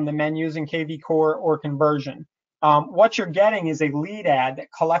ads from the menus in KV Core or Conversion, what you're getting is a lead ad that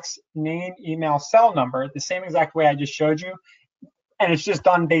collects name, email, cell number, the same exact way I just showed you. And it's just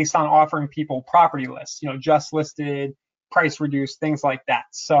done based on offering people property lists, just listed, price reduced, things like that.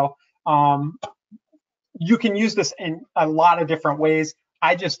 So you can use this in a lot of different ways.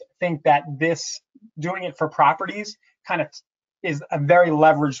 I just think that doing it for properties kind of is a very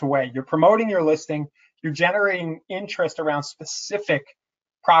leveraged way. You're promoting your listing, you're generating interest around specific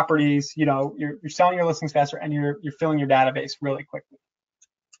properties, you're selling your listings faster, and you're filling your database really quickly.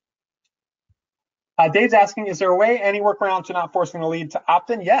 Dave's asking, is there a way, any workaround to not forcing the lead to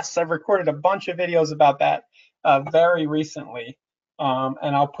opt in? Yes, I've recorded a bunch of videos about that very recently,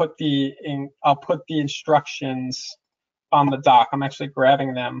 and I'll put the instructions on the doc. I'm actually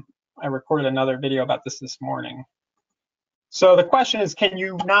grabbing them. I recorded another video about this morning. So the question is, can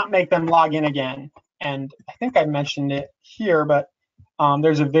you not make them log in again? And I think I mentioned it here, but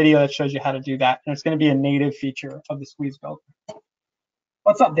there's a video that shows you how to do that, and it's going to be a native feature of the Squeeze Builder.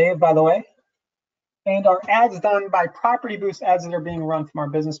 What's up, Dave, by the way? And are ads done by Property Boost ads that are being run from our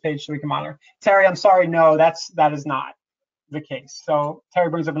business page so we can monitor? Terry, I'm sorry, no, that is not the case. So Terry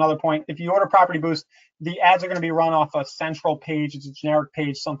brings up another point. If you order Property Boost, the ads are going to be run off a central page. It's a generic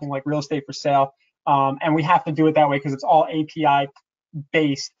page, something like real estate for sale. And we have to do it that way because it's all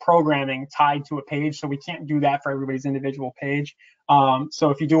API-based programming tied to a page. So we can't do that for everybody's individual page.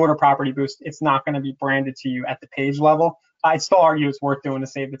 So if you do order Property Boost, it's not going to be branded to you at the page level. I'd still argue it's worth doing to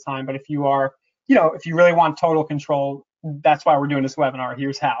save the time. But if you are if you really want total control, that's why we're doing this webinar.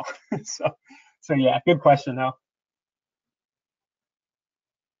 Here's how. so yeah, good question though.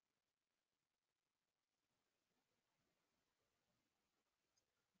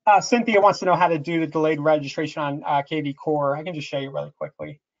 Cynthia wants to know how to do the delayed registration on KV Core. I can just show you really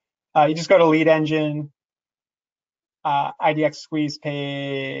quickly. You just go to Lead Engine, IDX Squeeze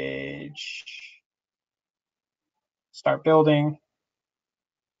page, start building.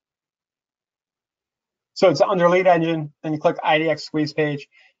 So it's under Lead Engine, then you click IDX Squeeze page.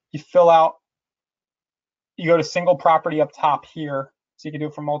 You fill out, you go to single property up top here. So you can do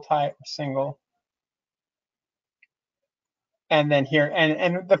it for multi or single. And then here,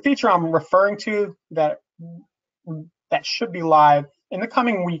 and the feature I'm referring to that should be live in the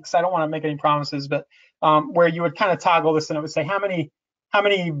coming weeks. I don't want to make any promises, but where you would kind of toggle this and it would say how many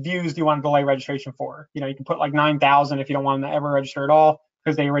views do you want to delay registration for? You can put like 9,000 if you don't want them to ever register at all,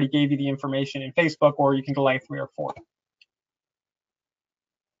 because they already gave you the information in Facebook, or you can delay 3 or 4.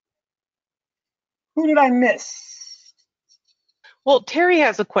 Who did I miss? Well, Terry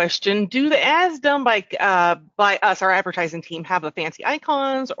has a question. Do the ads done by us, our advertising team, have the fancy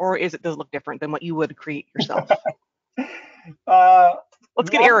icons, or does it look different than what you would create yourself? Let's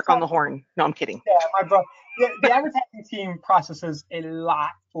get Eric on the horn. No, I'm kidding. Yeah, my brother. The advertising team processes a lot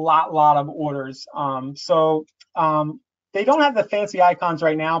of orders. They don't have the fancy icons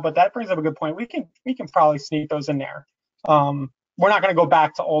right now, but that brings up a good point. We can probably sneak those in there. We're not going to go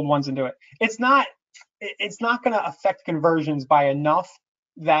back to old ones and do it. It's not going to affect conversions by enough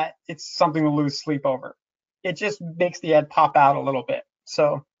that it's something to lose sleep over. It just makes the ad pop out a little bit.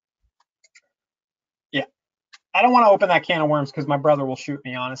 So yeah, I don't want to open that can of worms because my brother will shoot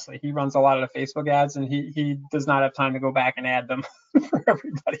me, honestly. He runs a lot of the Facebook ads and he does not have time to go back and add them for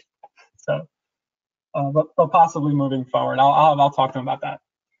everybody. So, but possibly moving forward, I'll talk to him about that.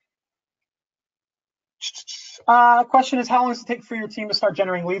 Question is, how long does it take for your team to start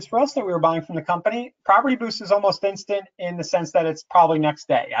generating leads for us that we were buying from the company? Property Boost is almost instant in the sense that it's probably next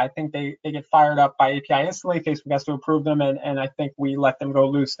day. I think they get fired up by API instantly. Facebook has to approve them, and I think we let them go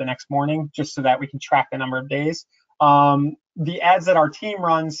loose the next morning just so that we can track the number of days. The ads that our team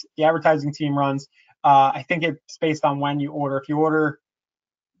runs, the advertising team runs, I think it's based on when you order. If you order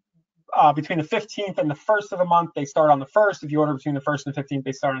between the 15th and the 1st of the month, they start on the 1st. If you order between the 1st and the 15th,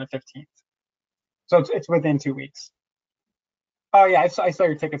 they start on the 15th. So it's within 2 weeks. Oh yeah, I saw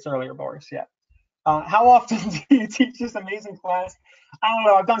your tickets earlier, Boris. Yeah. How often do you teach this amazing class? I don't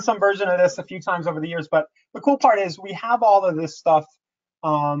know. I've done some version of this a few times over the years, but the cool part is we have all of this stuff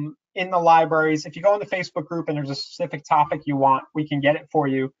in the libraries. If you go in the Facebook group and there's a specific topic you want, we can get it for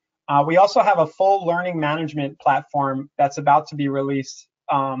you. We also have a full learning management platform that's about to be released,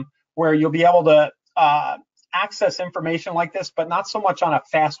 where you'll be able to access information like this, but not so much on a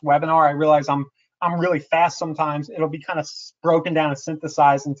fast webinar. I realize I'm really fast sometimes. It'll be kind of broken down and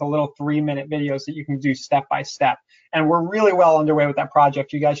synthesized into little 3-minute videos that you can do step by step. And we're really well underway with that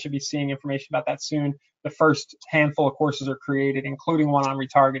project. You guys should be seeing information about that soon. The first handful of courses are created, including one on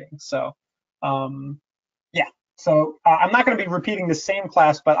retargeting. So yeah, so I'm not going to be repeating the same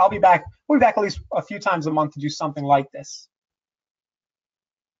class, but I'll be back. We'll be back at least a few times a month to do something like this.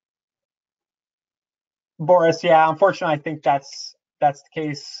 Boris, yeah, unfortunately, I think that's the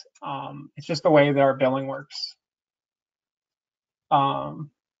case. It's just the way that our billing works. Okay.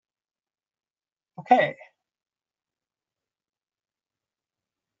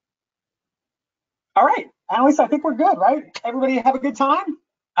 All right, Annalise, I think we're good, right? Everybody have a good time.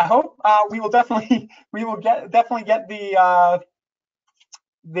 I hope we will definitely get the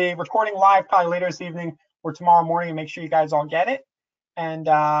recording live probably later this evening or tomorrow morning, and make sure you guys all get it. And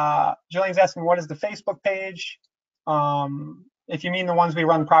Jillian's asking, what is the Facebook page? If you mean the ones we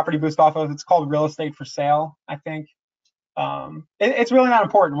run Property Boost off of, it's called Real Estate for Sale, I think. It's really not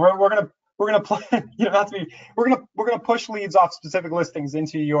important. We're gonna play. You don't have to be. We're gonna push leads off specific listings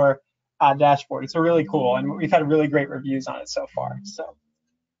into your dashboard. It's really cool, and we've had really great reviews on it so far. So,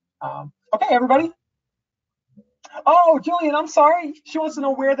 okay, everybody. Oh, Jillian, I'm sorry. She wants to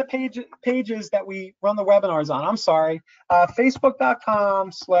know where the pages that we run the webinars on. I'm sorry.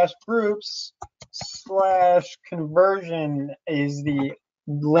 Facebook.com/groups/conversion is the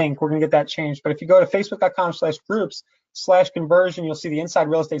link. We're going to get that changed. But if you go to Facebook.com/groups/conversion, you'll see the Inside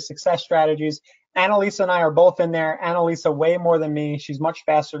Real Estate Success Strategies. Annalisa and I are both in there. Annalisa way more than me. She's much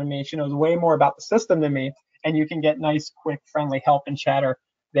faster than me. She knows way more about the system than me. And you can get nice, quick, friendly help and chatter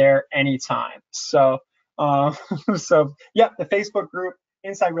there anytime. So, so yeah, the Facebook group,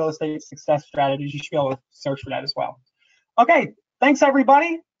 Inside Real Estate Success Strategies. You should be able to search for that as well. Okay, thanks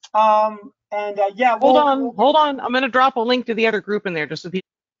everybody. Yeah, hold on. I'm going to drop a link to the other group in there just so people.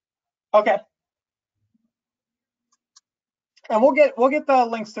 Okay. And we'll get the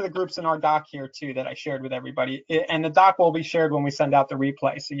links to the groups in our doc here too that I shared with everybody. And the doc will be shared when we send out the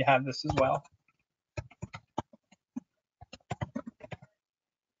replay, so you have this as well.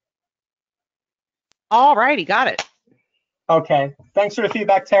 All righty, got it. Okay. Thanks for the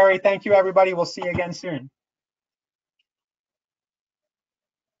feedback, Terry. Thank you, everybody. We'll see you again soon.